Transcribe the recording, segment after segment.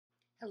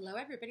Hello,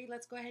 everybody.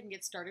 Let's go ahead and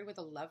get started with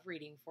a love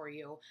reading for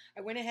you.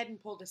 I went ahead and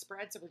pulled a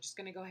spread, so we're just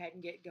going to go ahead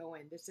and get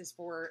going. This is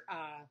for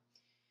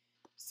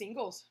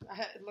singles.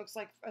 It looks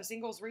like a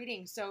singles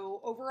reading.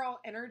 So overall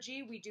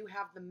energy, we do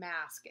have the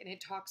mask, and it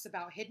talks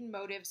about hidden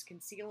motives,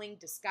 concealing,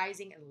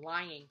 disguising, and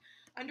lying.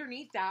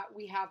 Underneath that,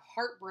 we have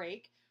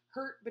heartbreak,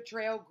 hurt,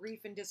 betrayal,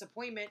 grief, and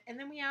disappointment. And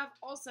then we have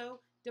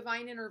also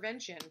divine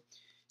intervention.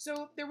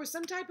 So there was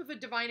some type of a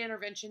divine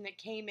intervention that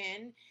came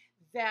in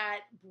that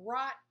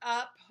brought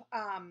up,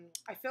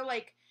 I feel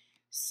like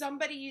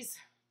somebody's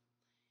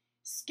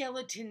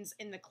skeletons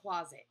in the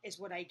closet is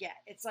what I get.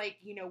 It's like,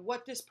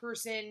 what this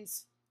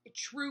person's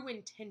true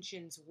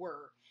intentions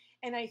were.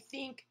 And I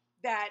think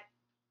that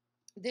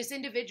this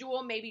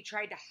individual maybe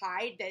tried to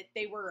hide that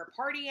they were a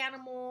party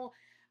animal.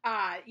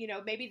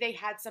 Maybe they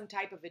had some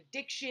type of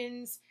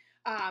addictions,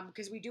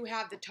 because we do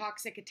have the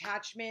toxic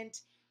attachment,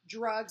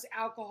 drugs,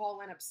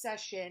 alcohol, and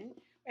obsession.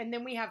 And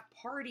then we have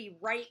party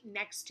right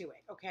next to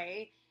it,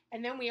 okay?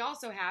 And then we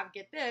also have,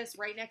 get this,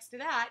 right next to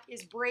that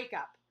is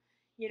breakup.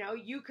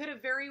 You could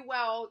have very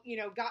well,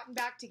 gotten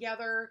back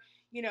together,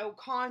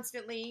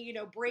 constantly,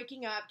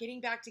 breaking up,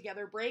 getting back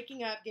together,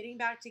 breaking up, getting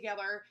back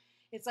together.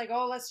 It's like,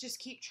 oh, let's just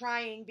keep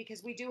trying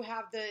because we do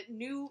have the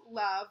new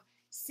love,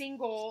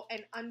 single,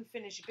 and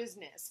unfinished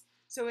business.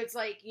 So it's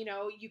like,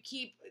 you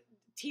keep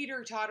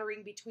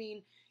teeter-tottering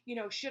between,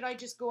 should I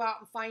just go out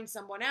and find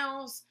someone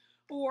else?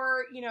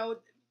 Or,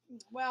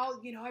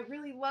 I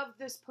really love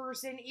this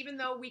person, even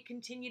though we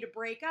continue to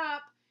break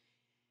up.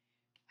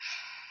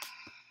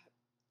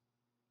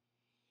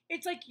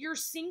 It's like you're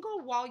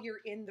single while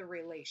you're in the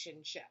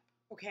relationship,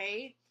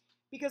 okay?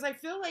 Because I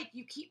feel like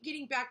you keep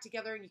getting back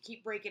together and you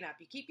keep breaking up.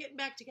 You keep getting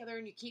back together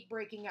and you keep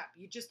breaking up.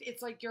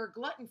 It's like you're a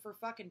glutton for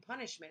fucking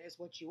punishment is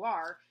what you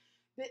are.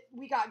 That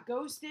we got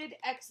ghosted,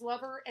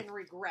 ex-lover, and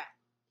regret.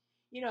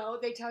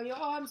 They tell you,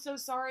 oh, I'm so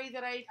sorry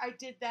that I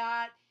did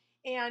that.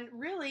 And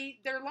really,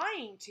 they're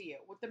lying to you.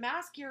 What the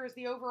mask here is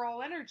the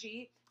overall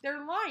energy.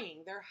 They're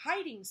lying. They're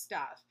hiding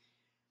stuff.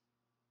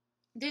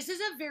 This is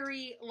a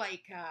very,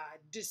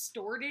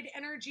 distorted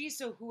energy.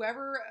 So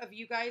whoever of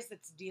you guys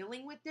that's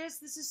dealing with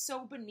this is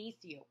so beneath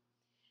you.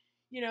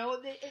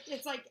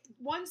 It's like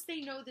once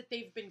they know that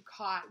they've been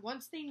caught,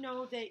 once they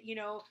know that,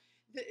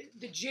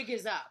 the jig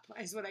is up,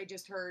 is what I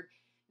just heard.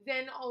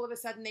 Then all of a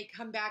sudden they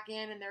come back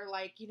in and they're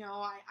like,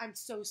 I'm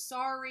so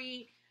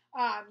sorry.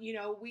 I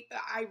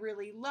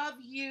really love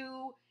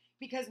you,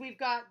 because we've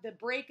got the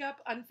breakup,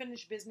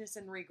 unfinished business,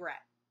 and regret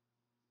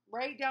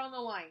right down the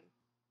line.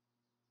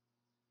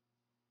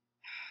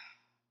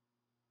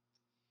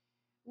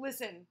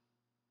 Listen,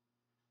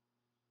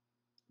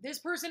 this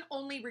person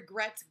only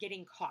regrets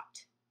getting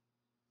caught.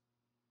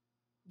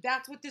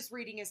 That's what this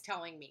reading is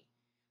telling me.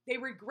 They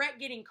regret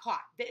getting caught.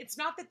 It's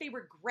not that they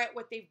regret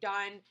what they've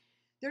done.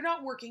 They're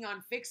not working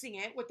on fixing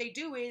it. What they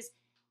do is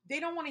they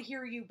don't want to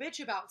hear you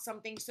bitch about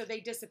something, so they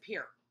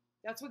disappear.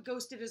 That's what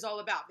ghosted is all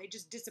about. They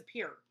just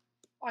disappear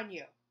on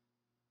you.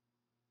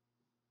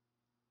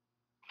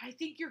 I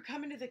think you're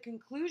coming to the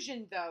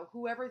conclusion, though,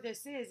 whoever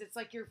this is, it's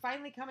like you're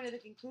finally coming to the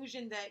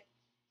conclusion that,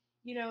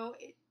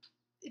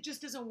 it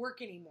just doesn't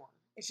work anymore.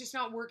 It's just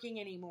not working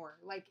anymore.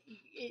 Like,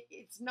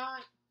 it's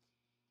not,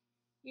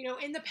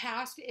 in the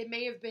past, it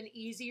may have been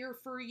easier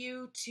for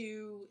you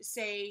to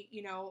say,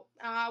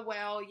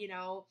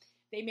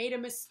 they made a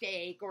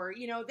mistake, or,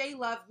 they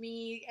love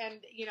me and,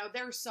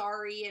 they're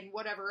sorry and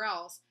whatever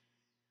else.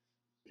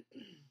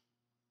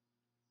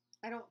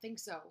 I don't think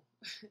so.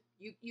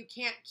 You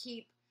can't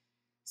keep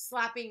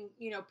slapping,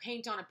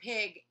 paint on a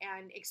pig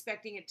and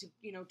expecting it to,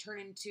 turn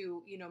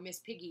into, Miss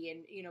Piggy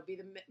and, be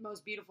the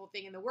most beautiful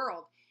thing in the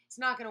world. It's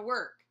not going to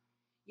work.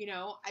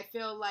 I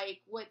feel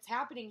like what's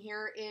happening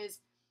here is,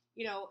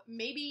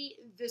 maybe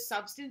the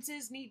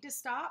substances need to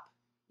stop,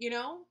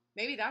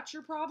 maybe that's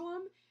your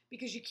problem.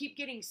 Because you keep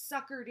getting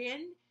suckered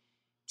in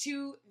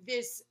to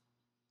this,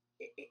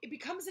 it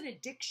becomes an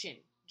addiction,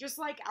 just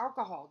like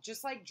alcohol,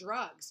 just like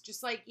drugs,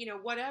 just like,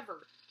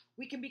 whatever.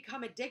 We can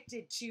become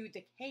addicted to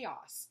the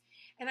chaos.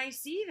 And I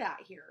see that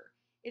here.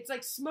 It's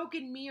like smoke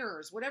and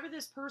mirrors. Whatever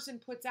this person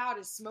puts out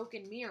is smoke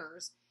and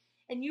mirrors.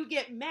 And you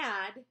get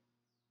mad.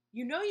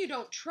 You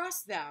don't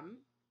trust them,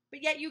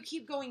 but yet you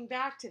keep going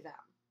back to them.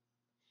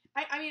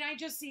 I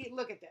just see,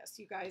 look at this,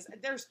 you guys.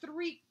 There's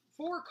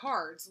 4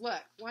 cards.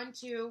 Look, 1,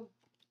 2...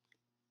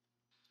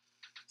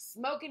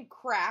 Smoking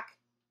crack,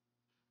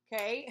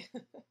 okay?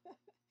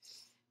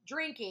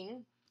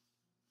 Drinking.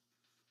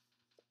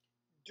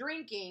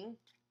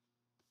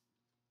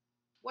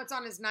 What's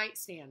on his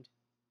nightstand?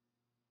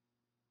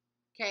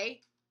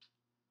 Okay?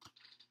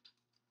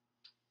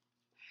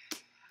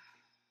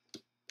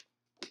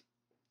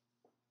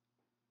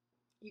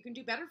 You can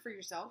do better for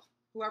yourself.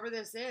 Whoever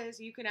this is,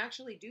 you can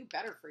actually do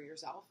better for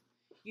yourself.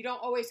 You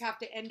don't always have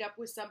to end up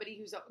with somebody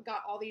who's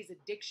got all these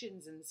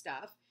addictions and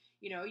stuff.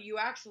 You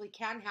actually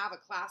can have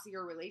a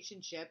classier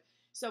relationship.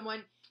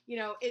 Someone,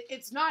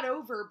 it's not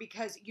over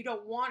because you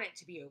don't want it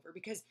to be over.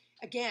 Because,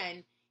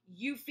 again,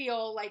 you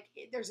feel like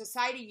there's a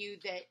side of you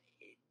that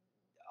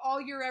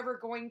all you're ever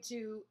going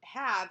to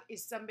have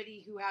is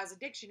somebody who has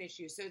addiction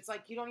issues. So it's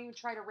like you don't even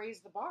try to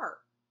raise the bar.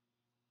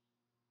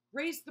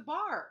 Raise the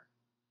bar.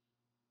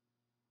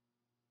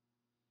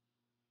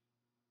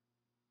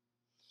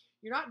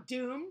 You're not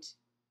doomed.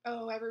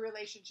 Oh, every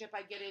relationship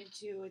I get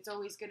into, it's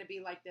always going to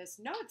be like this.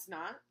 No, it's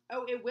not.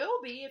 Oh, it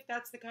will be if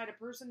that's the kind of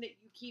person that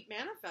you keep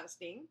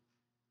manifesting.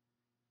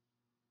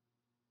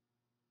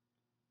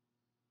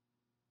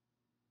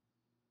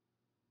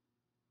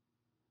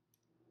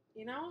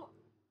 You know,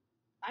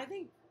 I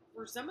think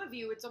for some of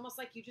you, it's almost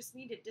like you just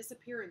need to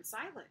disappear in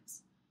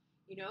silence.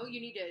 You know,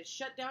 you need to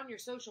shut down your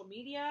social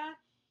media.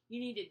 You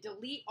need to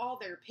delete all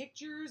their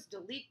pictures,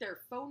 delete their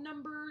phone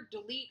number,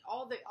 delete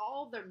all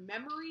their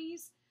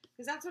memories.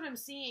 Because that's what I'm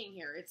seeing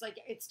here. It's like,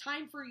 it's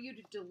time for you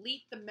to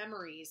delete the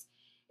memories.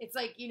 It's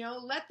like, you know,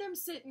 let them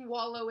sit and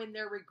wallow in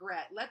their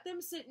regret. Let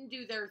them sit and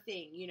do their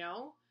thing, you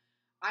know?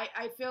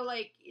 I feel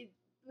like,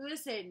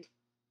 listen,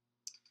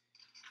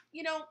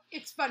 you know,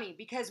 it's funny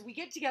because we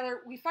get together,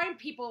 we find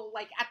people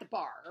like at the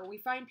bar or we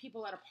find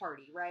people at a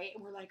party, right?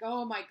 And we're like,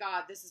 oh my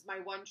God, this is my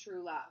one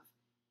true love.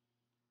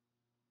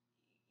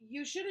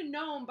 You should have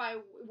known by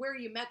where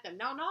you met them.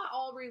 Now, not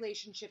all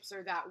relationships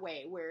are that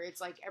way, where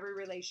it's like every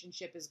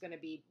relationship is going to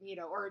be, you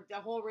know, or the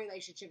whole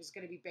relationship is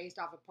going to be based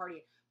off of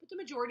partying. But the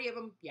majority of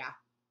them, yeah.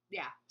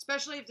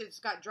 Especially if it's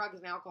got drugs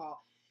and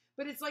alcohol.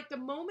 But it's like the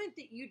moment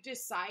that you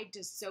decide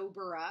to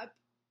sober up,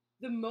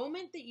 the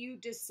moment that you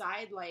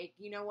decide, like,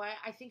 you know what,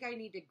 I think I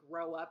need to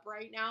grow up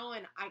right now,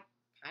 and I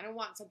kind of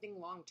want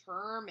something long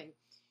term, and,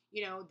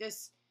 you know,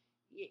 this,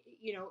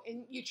 you know,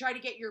 and you try to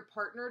get your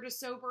partner to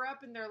sober up,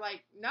 and they're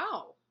like,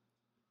 no.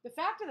 The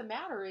fact of the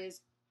matter is,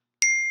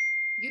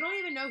 you don't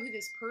even know who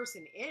this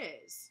person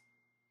is.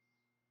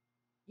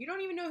 You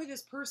don't even know who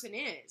this person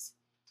is.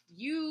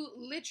 You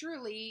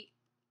literally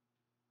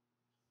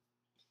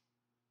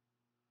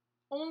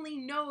only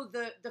know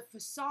the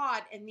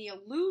facade and the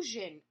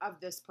illusion of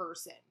this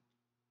person.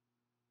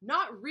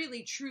 Not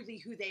really truly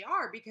who they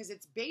are, because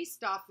it's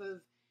based off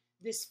of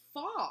this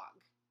fog.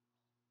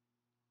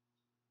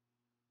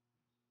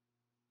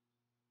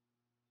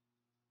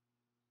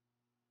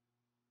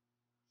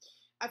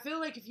 I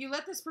feel like if you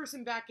let this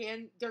person back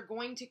in, they're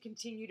going to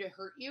continue to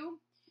hurt you.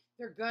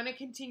 They're going to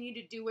continue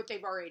to do what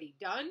they've already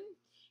done.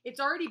 It's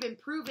already been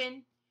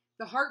proven.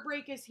 The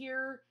heartbreak is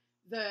here.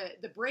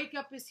 The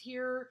breakup is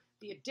here.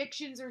 The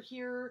addictions are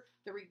here.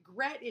 The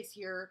regret is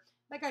here.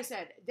 Like I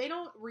said, they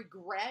don't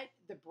regret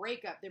the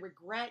breakup. They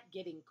regret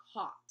getting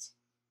caught.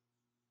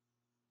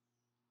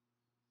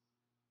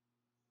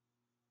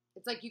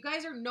 It's like you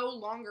guys are no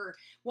longer,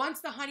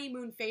 once the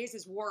honeymoon phase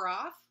is wore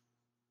off,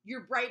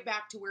 you're right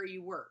back to where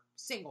you were,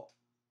 single.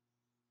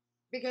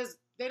 Because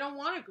they don't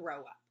want to grow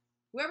up.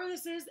 Whoever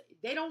this is,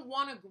 they don't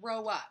want to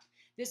grow up.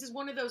 This is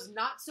one of those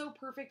not so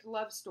perfect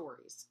love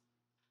stories.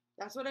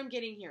 That's what I'm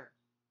getting here.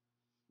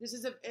 This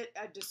is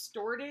a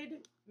distorted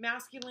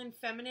masculine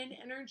feminine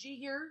energy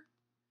here.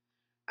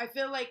 I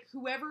feel like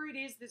whoever it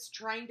is that's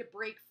trying to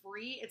break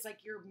free, it's like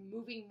you're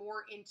moving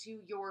more into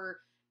your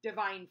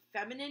divine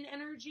feminine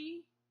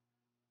energy.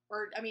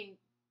 Or, I mean,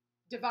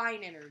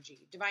 divine energy.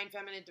 Divine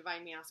feminine,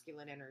 divine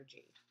masculine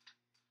energy.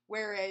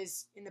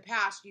 Whereas in the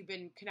past, you've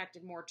been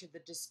connected more to the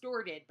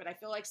distorted. But I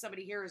feel like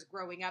somebody here is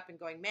growing up and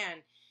going, man,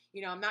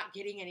 you know, I'm not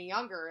getting any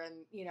younger. And,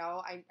 you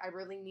know, I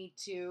really need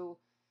to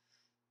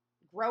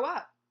grow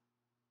up.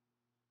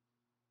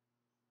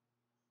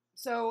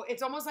 So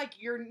it's almost like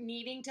you're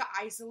needing to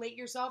isolate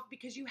yourself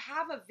because you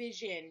have a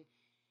vision.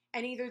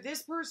 And either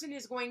this person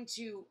is going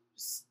to,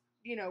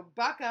 you know,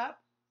 buck up,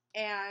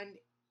 and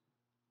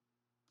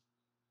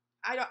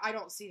I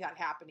don't see that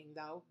happening,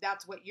 though.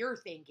 That's what you're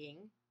thinking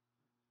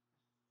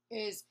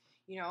is,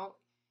 you know,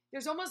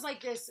 there's almost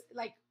like this,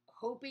 like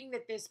hoping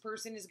that this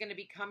person is going to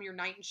become your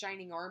knight in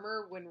shining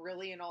armor when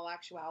really in all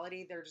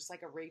actuality, they're just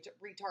like a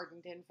retard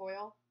in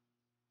tinfoil.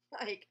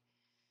 Like,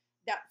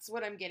 that's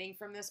what I'm getting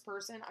from this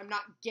person. I'm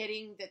not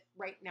getting that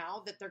right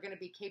now that they're going to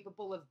be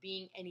capable of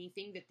being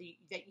anything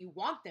that you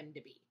want them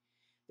to be.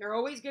 They're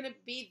always going to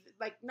be,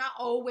 like, not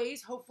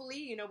always, hopefully,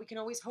 you know, we can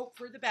always hope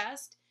for the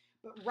best.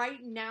 But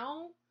right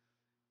now,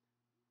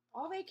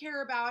 all they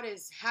care about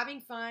is having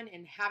fun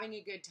and having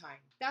a good time.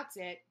 That's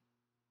it.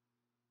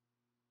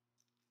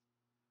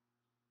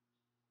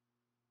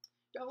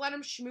 Don't let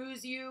them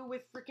schmooze you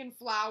with freaking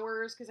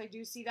flowers, because I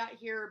do see that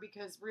here,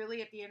 because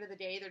really at the end of the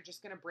day, they're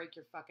just going to break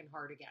your fucking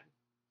heart again.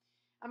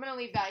 I'm going to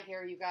leave that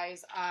here, you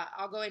guys.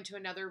 I'll go into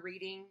another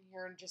reading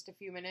here in just a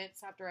few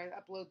minutes after I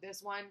upload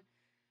this one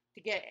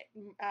to get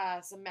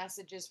some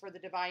messages for the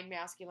divine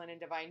masculine and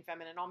divine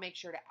feminine. I'll make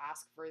sure to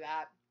ask for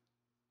that.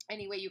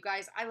 Anyway, you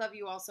guys, I love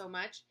you all so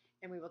much,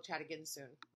 and we will chat again soon.